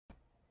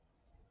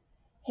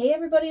Hey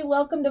everybody,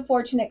 welcome to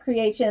Fortunate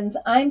Creations.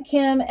 I'm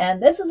Kim,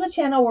 and this is a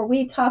channel where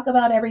we talk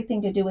about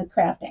everything to do with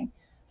crafting.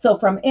 So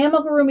from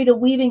amigurumi to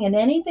weaving and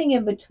anything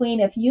in between,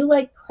 if you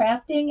like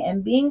crafting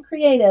and being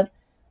creative,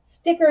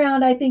 stick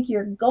around. I think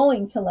you're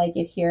going to like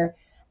it here.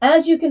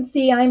 As you can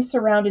see, I'm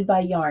surrounded by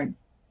yarn.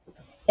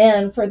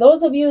 And for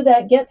those of you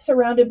that get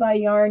surrounded by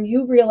yarn,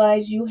 you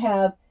realize you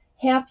have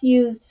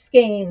half-used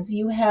skeins,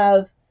 you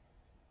have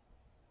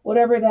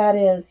whatever that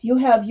is. You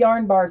have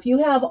yarn barf.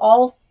 You have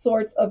all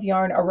sorts of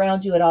yarn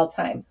around you at all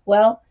times.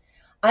 Well,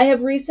 I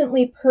have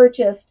recently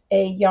purchased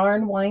a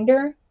yarn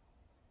winder.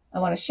 I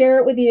want to share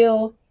it with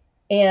you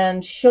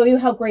and show you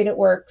how great it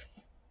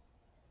works.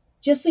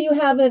 Just so you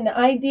have an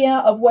idea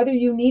of whether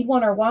you need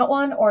one or want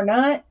one or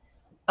not,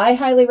 I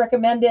highly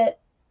recommend it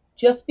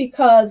just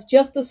because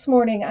just this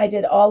morning I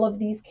did all of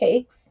these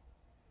cakes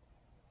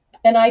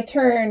and I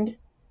turned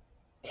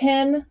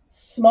 10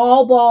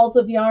 small balls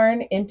of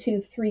yarn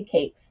into 3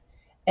 cakes.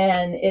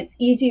 And it's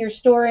easier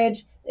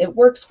storage. It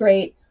works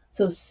great.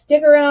 So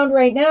stick around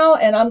right now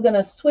and I'm going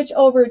to switch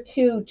over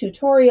to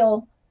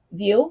tutorial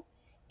view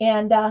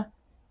and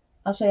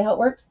I'll show you how it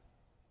works.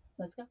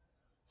 Let's go.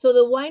 So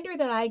the winder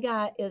that I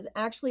got is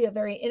actually a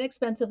very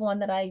inexpensive one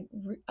that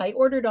I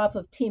ordered off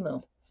of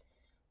Temu.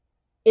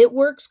 It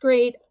works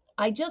great.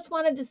 I just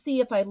wanted to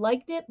see if I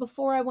liked it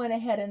before I went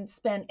ahead and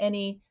spent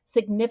any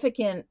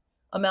significant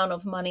amount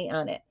of money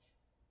on it.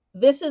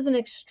 This is an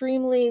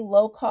extremely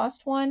low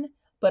cost one,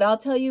 but I'll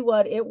tell you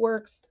what, it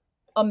works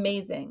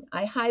amazing.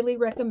 I highly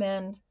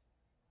recommend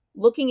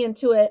looking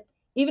into it,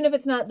 even if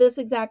it's not this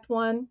exact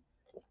one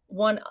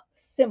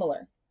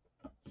similar.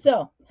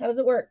 So how does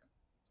it work?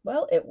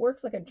 Well, it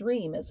works like a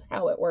dream is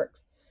how it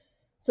works.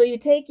 So you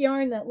take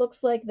yarn that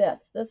looks like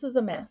this. This is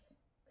a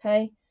mess,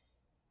 okay?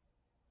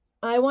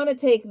 I want to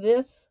take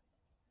this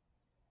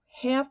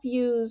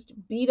half-used,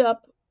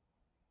 beat-up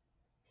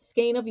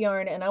skein of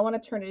yarn, and I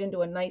want to turn it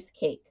into a nice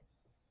cake.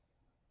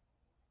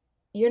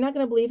 You're not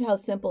going to believe how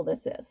simple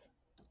this is.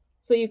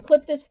 So you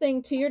clip this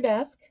thing to your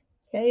desk,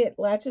 okay? It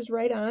latches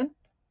right on.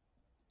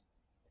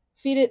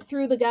 Feed it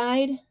through the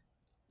guide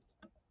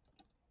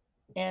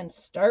and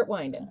start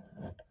winding.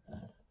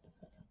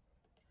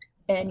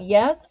 And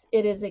yes,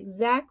 it is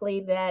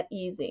exactly that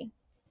easy.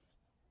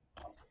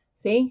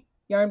 See?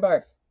 Yarn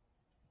barf.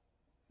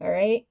 All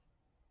right?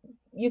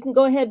 You can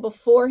go ahead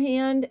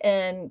beforehand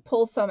and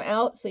pull some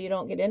out so you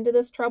don't get into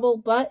this trouble,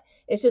 but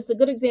it's just a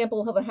good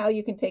example of how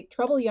you can take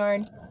trouble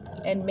yarn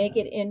and make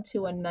it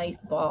into a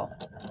nice ball.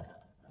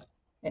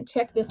 And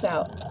check this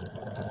out.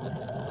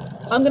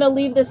 I'm going to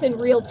leave this in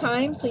real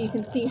time so you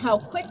can see how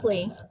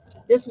quickly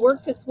this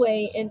works its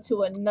way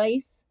into a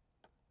nice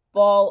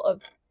ball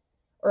of,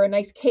 or a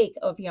nice cake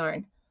of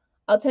yarn.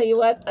 I'll tell you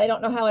what, I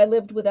don't know how I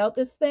lived without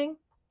this thing,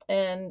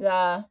 and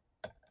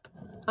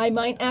I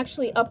might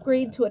actually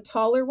upgrade to a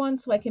taller one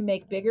so I can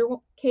make bigger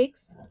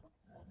cakes.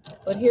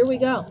 But here we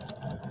go.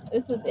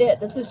 This is it.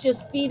 This is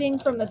just feeding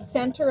from the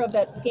center of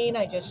that skein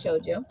I just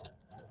showed you.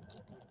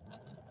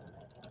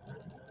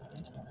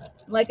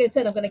 Like I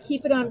said, I'm going to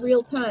keep it on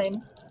real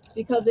time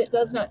because it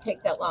does not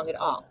take that long at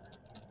all.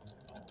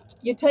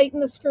 You tighten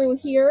the screw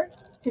here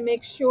to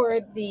make sure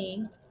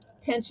the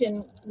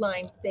tension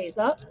line stays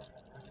up.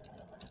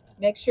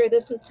 Make sure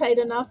this is tight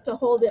enough to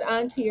hold it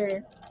onto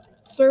your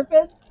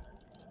surface.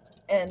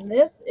 And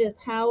this is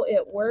how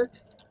it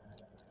works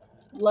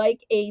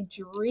like a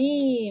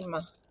dream.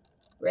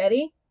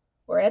 Ready?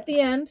 We're at the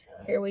end.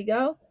 Here we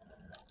go.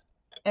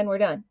 And we're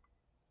done.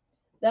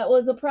 That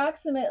was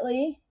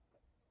approximately,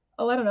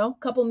 I don't know,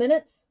 a couple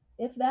minutes,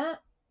 if that.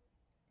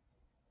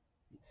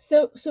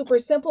 So super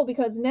simple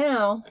because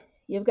now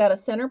you've got a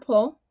center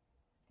pull.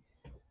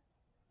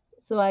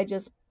 So I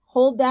just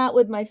hold that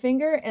with my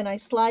finger and I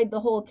slide the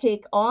whole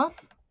cake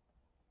off.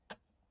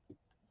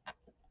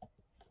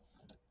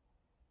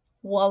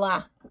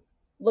 Voila.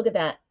 Look at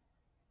that.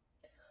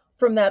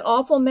 From that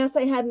awful mess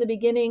I had in the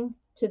beginning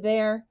to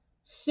there,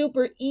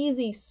 super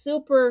easy,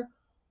 just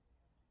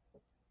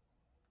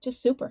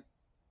super.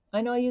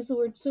 I know I use the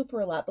word super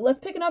a lot, but let's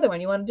pick another one.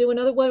 You want to do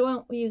another? Why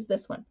don't we use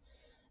this one?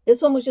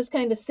 This one was just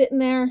kind of sitting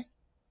there,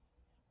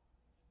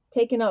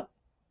 taking up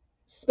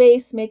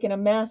space, making a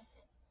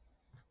mess.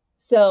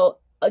 So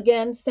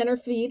again, center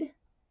feed.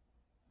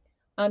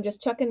 I'm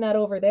just chucking that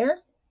over there.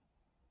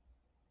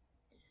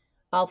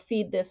 I'll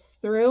feed this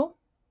through.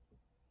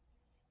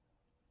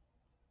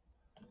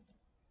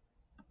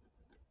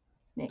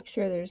 Make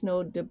sure there's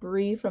no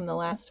debris from the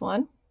last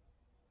one.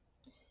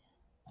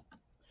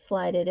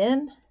 Slide it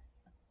in.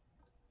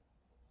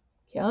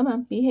 Come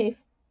on,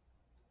 behave.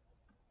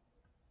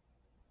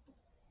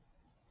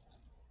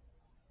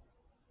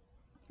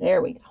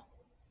 There we go.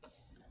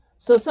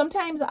 So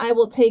sometimes I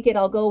will take it,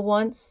 I'll go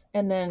once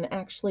and then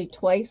actually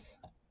twice.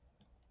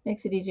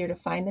 Makes it easier to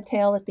find the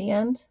tail at the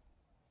end.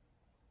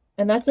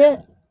 And that's it.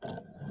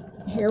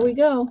 Here we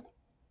go.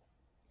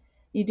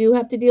 You do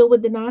have to deal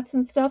with the knots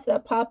and stuff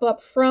that pop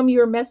up from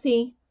your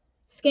messy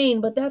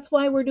skein, but that's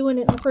why we're doing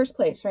it in the first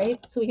place, right?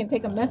 So we can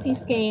take a messy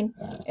skein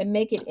and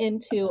make it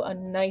into a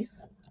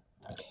nice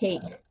cake.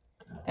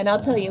 And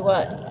I'll tell you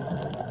what,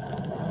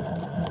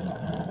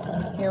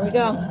 Here we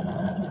go.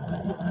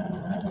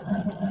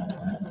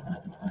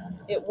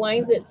 It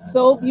winds it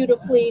so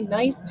beautifully,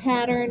 nice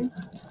pattern.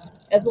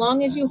 As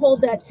long as you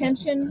hold that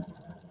tension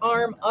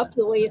arm up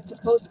the way it's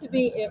supposed to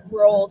be, it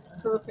rolls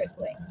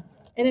perfectly.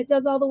 And it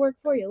does all the work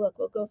for you. Look,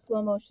 we'll go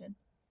slow motion.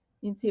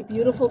 You can see a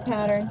beautiful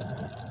pattern.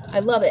 I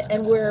love it.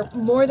 And we're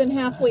more than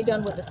halfway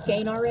done with the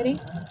skein already.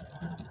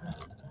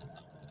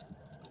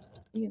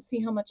 You can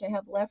see how much I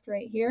have left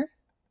right here.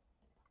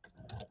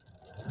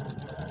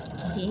 Just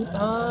keep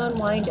on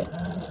winding.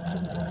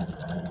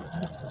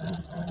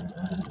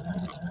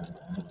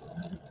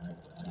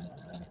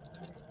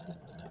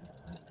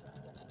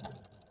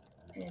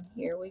 And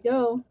here we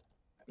go.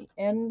 The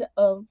end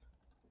of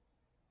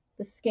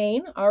the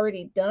skein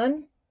already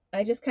done.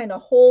 I just kind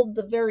of hold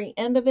the very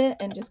end of it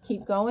and just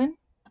keep going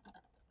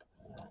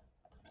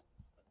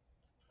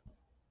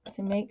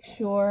to make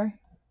sure.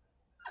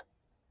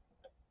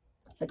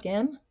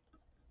 Again,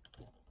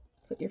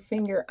 put your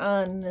finger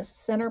on the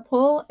center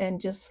pull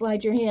and just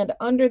slide your hand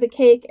under the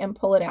cake and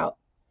pull it out.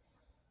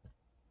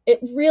 It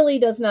really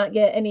does not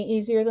get any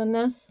easier than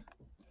this.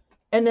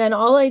 And then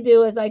all I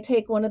do is I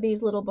take one of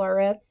these little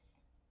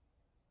barrettes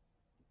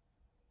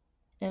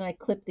and I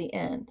clip the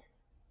end.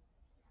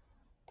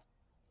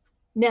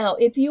 Now,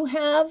 if you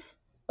have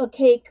a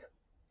cake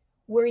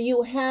where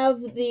you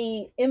have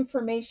the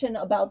information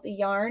about the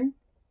yarn,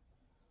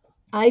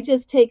 I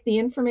just take the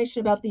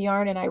information about the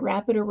yarn and I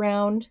wrap it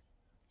around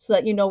so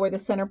that you know where the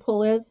center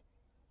pull is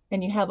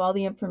and you have all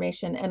the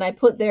information. And I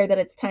put there that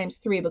it's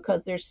 ×3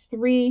 because there's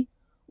 3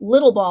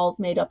 little balls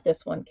made up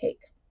this one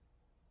cake.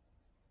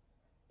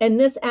 And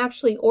this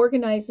actually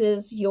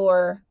organizes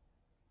your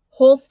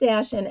whole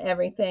stash and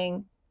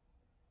everything,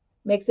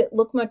 makes it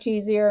look much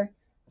easier,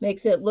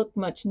 makes it look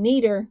much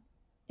neater.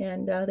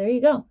 And there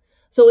you go.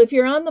 So if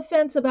you're on the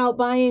fence about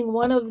buying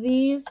one of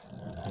these,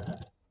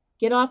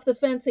 get off the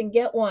fence and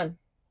get one.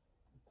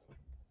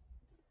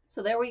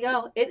 So there we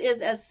go. It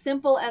is as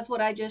simple as what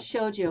I just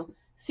showed you.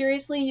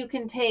 Seriously, you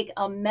can take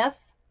a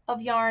mess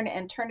of yarn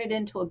and turn it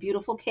into a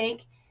beautiful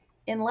cake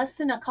in less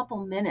than a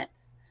couple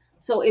minutes.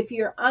 So if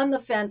you're on the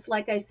fence,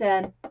 like I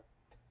said,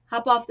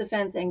 hop off the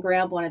fence and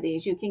grab one of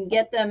these. You can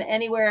get them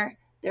anywhere.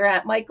 They're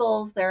at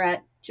Michael's, they're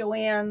at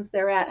Joann's,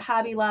 they're at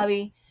Hobby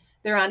Lobby,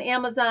 they're on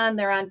Amazon,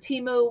 they're on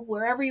Temu.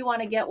 Wherever you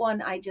want to get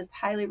one, I just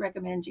highly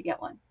recommend you get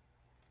one.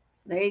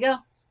 So there you go.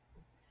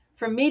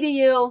 From me to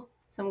you,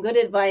 some good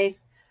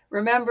advice.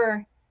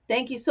 Remember,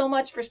 thank you so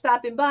much for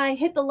stopping by.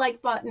 Hit the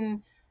like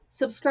button,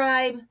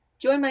 subscribe,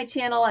 join my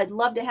channel. I'd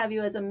love to have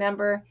you as a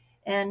member.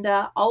 And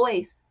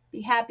always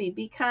be happy,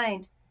 be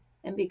kind,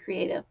 and be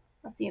creative.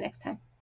 I'll see you next time.